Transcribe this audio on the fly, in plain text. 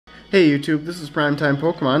Hey YouTube, this is Primetime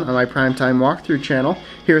Pokemon on my Primetime Walkthrough channel,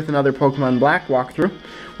 here with another Pokemon Black walkthrough.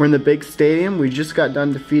 We're in the big stadium. We just got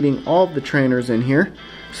done defeating all of the trainers in here.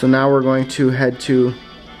 So now we're going to head to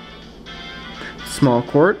Small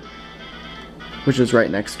Court, which is right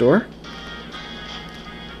next door.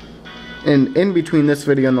 And in between this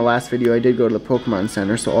video and the last video, I did go to the Pokemon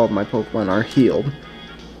Center, so all of my Pokemon are healed.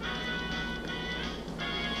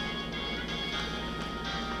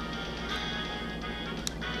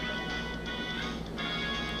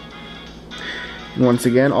 Once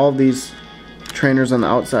again, all of these trainers on the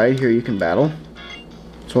outside here you can battle.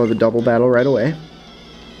 So we'll have a double battle right away.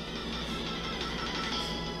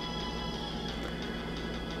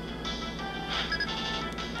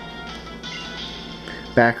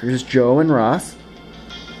 Backers Joe and Ross.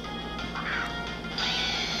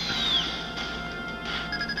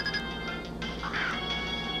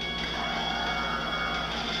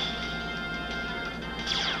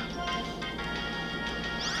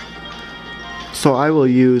 So I will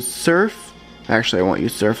use Surf. Actually, I won't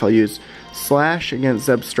use Surf. I'll use Slash against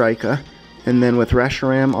Zebstrika. And then with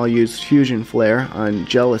Reshiram, I'll use Fusion Flare on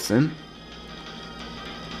Jellicent.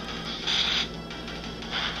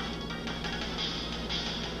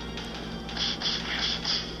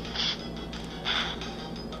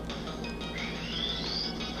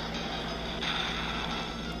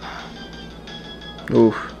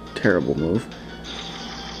 Oof, terrible move.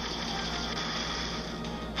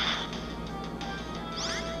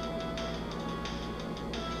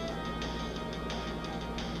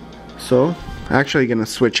 So, actually going to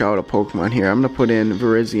switch out a Pokemon here. I'm going to put in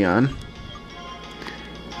Virizion.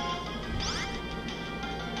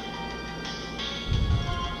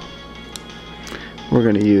 We're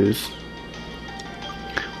going to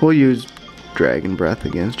we'll use Dragon Breath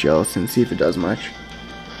against Jellicent, see if it does much.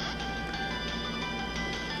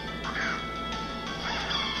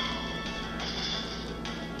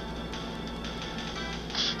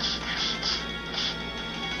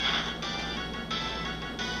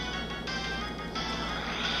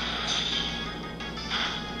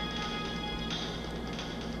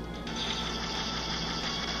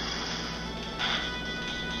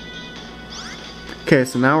 Okay,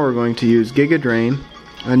 so now we're going to use Giga Drain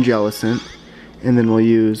on Jellicent, and then we'll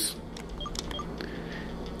use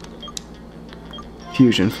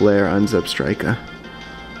Fusion Flare on Zebstrika.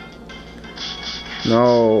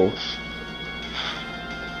 No.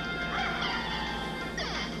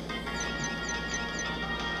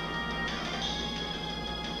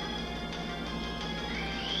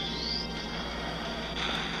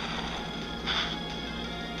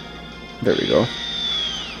 There we go.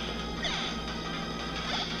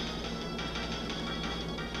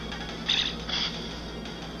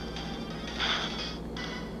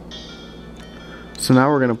 So now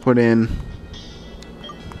we're going to put in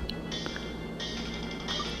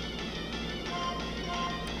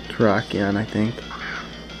Terrakion, I think.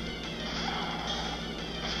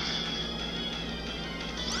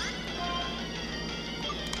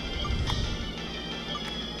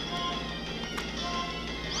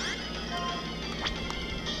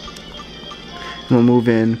 And we'll move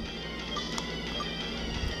in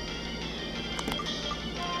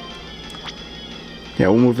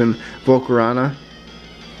we'll move in Volcarona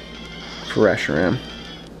for Reshiram.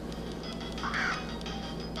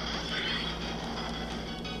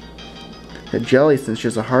 The Jellicent's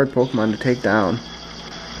just a hard Pokemon to take down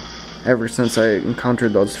ever since I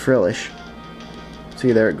encountered those Frillish.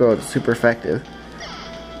 See, there it goes, super effective.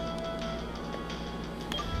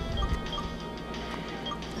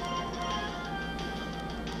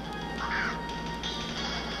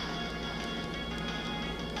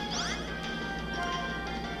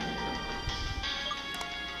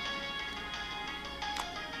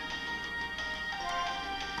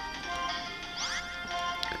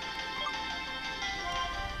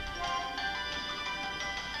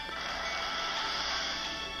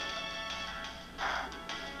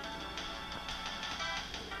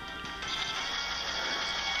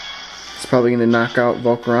 It's probably going to knock out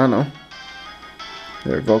Volcarona.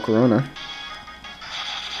 Or Volcarona.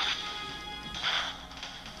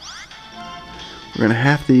 We're going to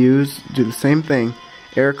have to do the same thing.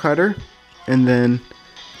 Air Cutter, and then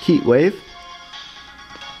Heat Wave.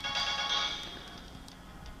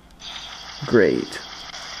 Great.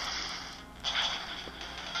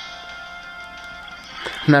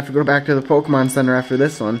 I'm going to have to go back to the Pokemon Center after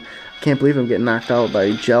this one. I can't believe I'm getting knocked out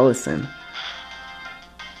by Jellicent.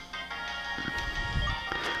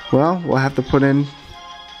 Well, we'll have to put in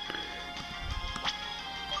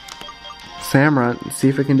Samurott and see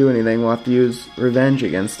if it can do anything. We'll have to use Revenge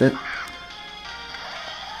against it.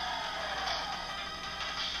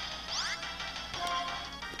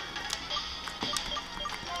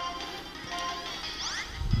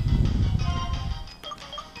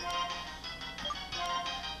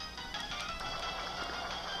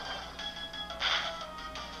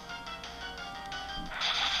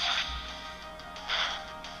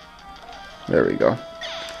 There we go.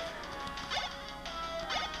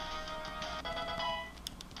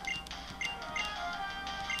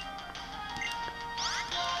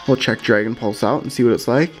 We'll check Dragon Pulse out and see what it's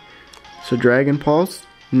like. So Dragon Pulse,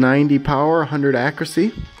 90 power, 100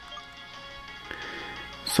 accuracy.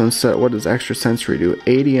 So instead, what does Extra Sensory do?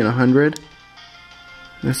 80 and 100.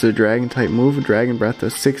 This is a Dragon type move. Dragon Breath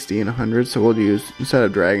does 60 and 100. So we'll use, instead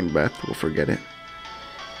of Dragon Breath, we'll forget it.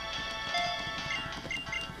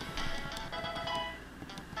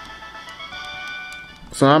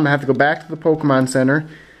 So now I'm going to have to go back to the Pokemon Center.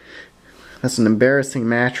 That's an embarrassing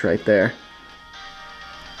match right there.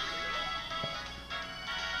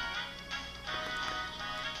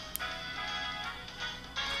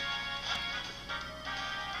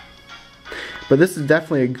 But this is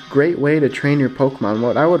definitely a great way to train your Pokemon.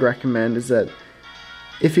 What I would recommend is that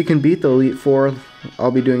if you can beat the Elite Four,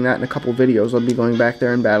 I'll be doing that in a couple videos. I'll be going back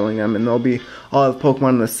there and battling them, and I'll have Pokemon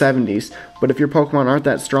in the 70s. But if your Pokemon aren't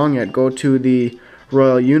that strong yet, go to the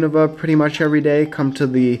Royal Unova pretty much every day, come to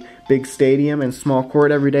the big stadium and small court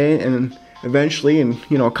every day, and eventually, in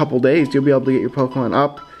a couple days, you'll be able to get your Pokemon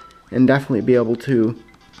up and definitely be able to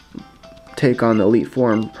take on the Elite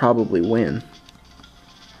Four and probably win.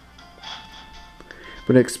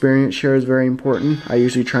 But experience share is very important. I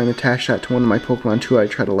usually try and attach that to one of my Pokemon too. I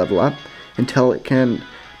try to level up until it can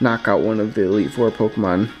knock out one of the Elite Four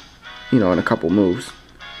Pokemon, in a couple moves.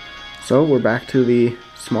 So we're back to the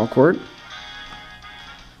small court.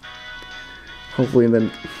 Hopefully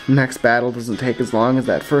the next battle doesn't take as long as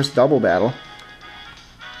that first double battle.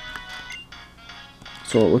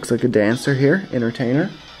 So it looks like a dancer here, Entertainer.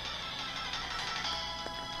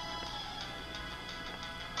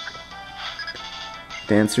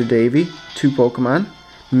 Dancer Davy, 2 Pokemon.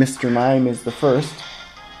 Mr. Mime is the first,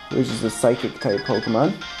 which is a Psychic type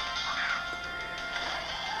Pokemon.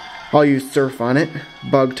 I'll use Surf on it.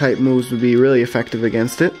 Bug type moves would be really effective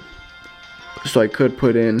against it. So I could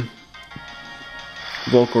put in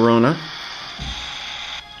Volcarona.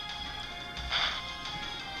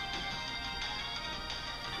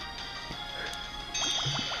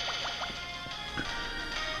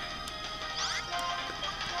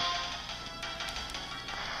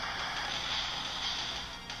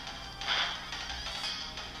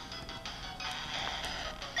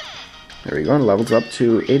 There we go, and levels up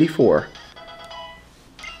to 84.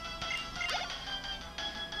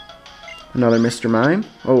 Another Mr. Mime.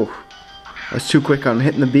 Oh, I was too quick on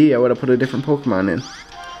hitting the B. I would have put a different Pokemon in.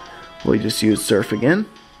 We'll just use Surf again.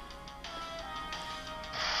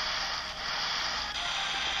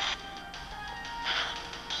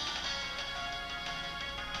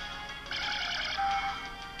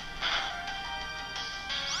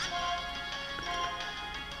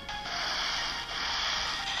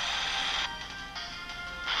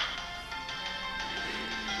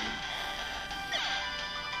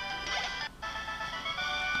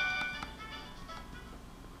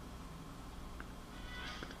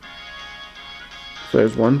 So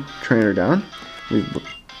there's one trainer down.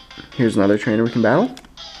 Here's another trainer we can battle.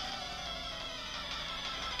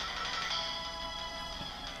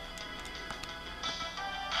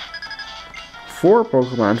 Four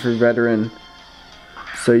Pokemon for veteran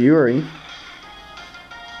Sayuri.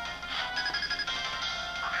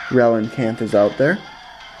 Relencanth is out there.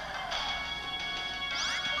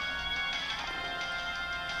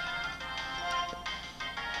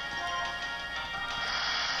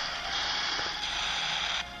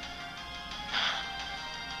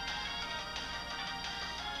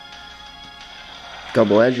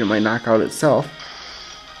 Double Edge, it might knock out itself.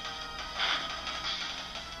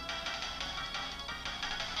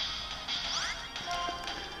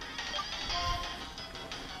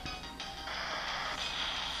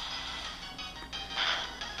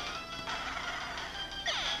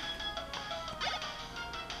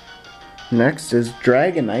 Next is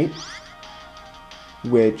Dragonite,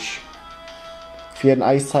 which, if you had an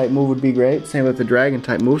Ice type move, would be great. Same with the Dragon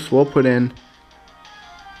type move, so we'll put in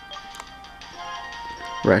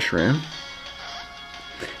Reshiram.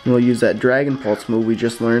 And we'll use that Dragon Pulse move we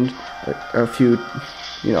just learned a few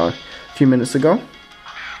minutes ago.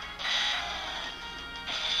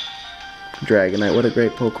 Dragonite, what a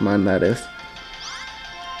great Pokemon that is.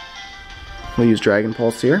 We'll use Dragon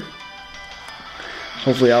Pulse here.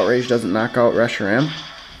 Hopefully Outrage doesn't knock out Reshiram.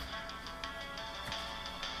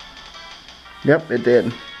 Yep, it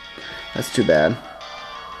did. That's too bad.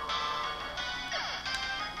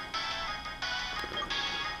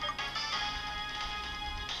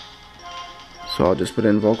 So I'll just put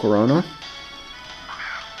in Volcarona.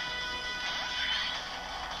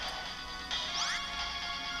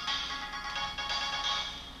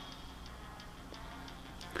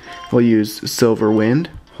 We'll use Silver Wind.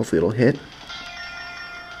 Hopefully it'll hit.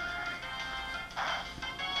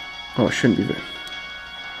 Oh, it shouldn't be good.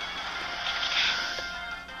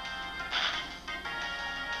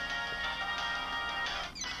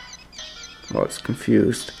 Oh, it's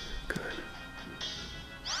confused. Good.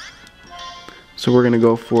 So we're going to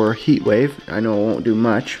go for Heat Wave. I know it won't do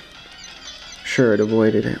much. Sure, it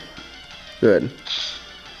avoided it. Good.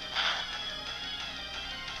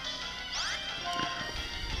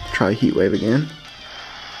 Try Heat Wave again.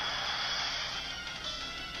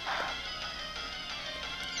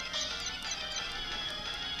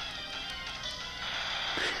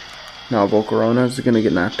 Now Volcarona is going to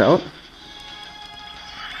get knocked out.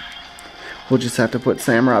 We'll just have to put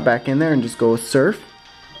Samurott back in there and just go with Surf.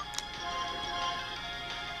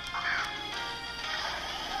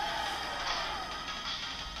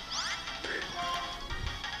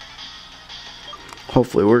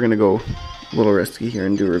 Hopefully we're going to go a little risky here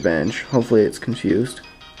and do Revenge. Hopefully it's confused.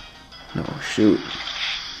 No, shoot.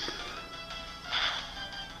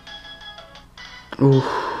 Ooh.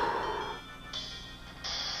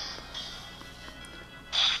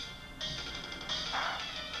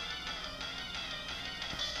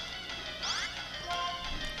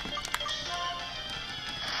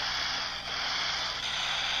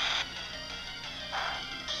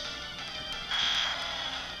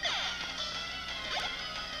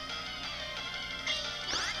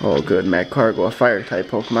 Oh good, Magcargo, a fire type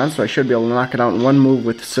Pokemon, so I should be able to knock it out in one move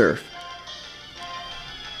with Surf.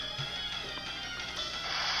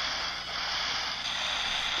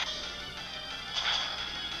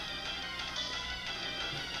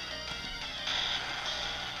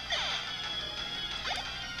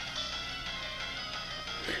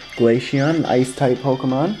 Glaceon, ice type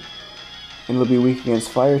Pokemon, and it'll be weak against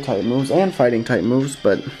fire type moves and fighting type moves,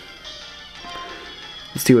 but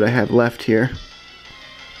let's see what I have left here.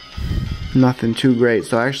 Nothing too great,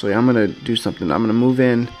 so actually I'm gonna do something. I'm gonna move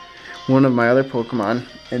in one of my other Pokemon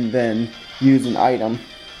and then use an item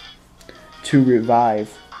to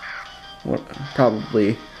revive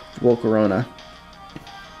probably Volcarona.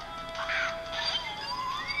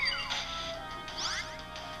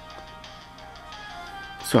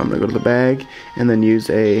 So I'm gonna go to the bag and then use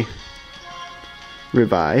a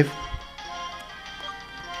revive.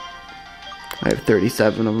 I have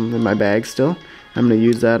 37 of them in my bag still. I'm gonna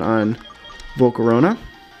use that on Volcarona.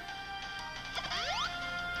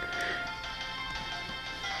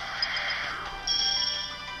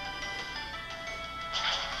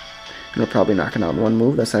 And I'll probably knock it out in one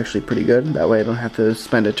move. That's actually pretty good. That way I don't have to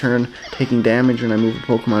spend a turn taking damage when I move a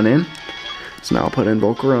Pokemon in. So now I'll put in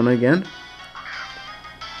Volcarona again.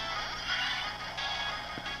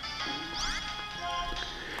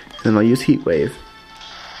 Then I'll use Heat Wave.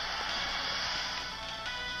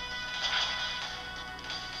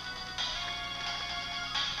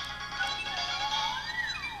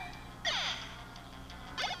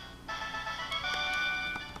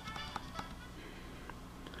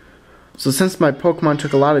 So since my Pokemon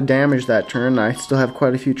took a lot of damage that turn, I still have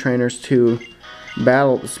quite a few trainers to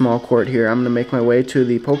battle at the small court here. I'm going to make my way to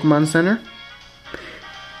the Pokemon Center,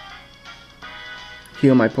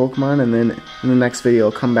 heal my Pokemon, and then in the next video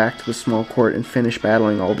I'll come back to the small court and finish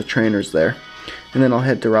battling all the trainers there. And then I'll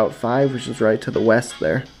head to Route 5, which is right to the west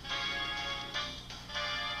there.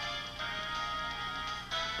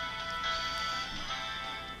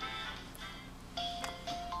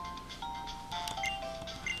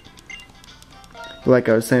 Like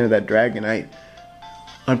I was saying with that Dragonite,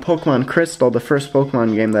 on Pokemon Crystal, the first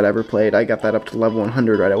Pokemon game that I ever played, I got that up to level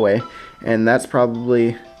 100 right away, and that's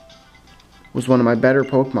probably was one of my better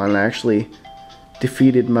Pokemon. I actually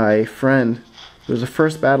defeated my friend. It was the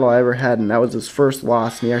first battle I ever had, and that was his first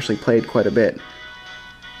loss, and he actually played quite a bit.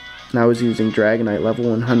 And I was using Dragonite level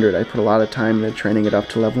 100. I put a lot of time into training it up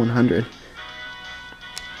to level 100.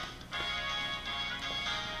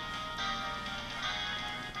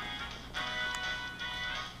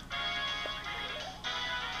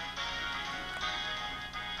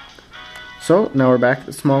 So now we're back at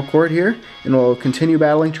the small court here, and we'll continue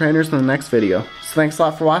battling trainers in the next video. So thanks a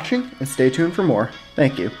lot for watching, and stay tuned for more.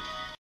 Thank you.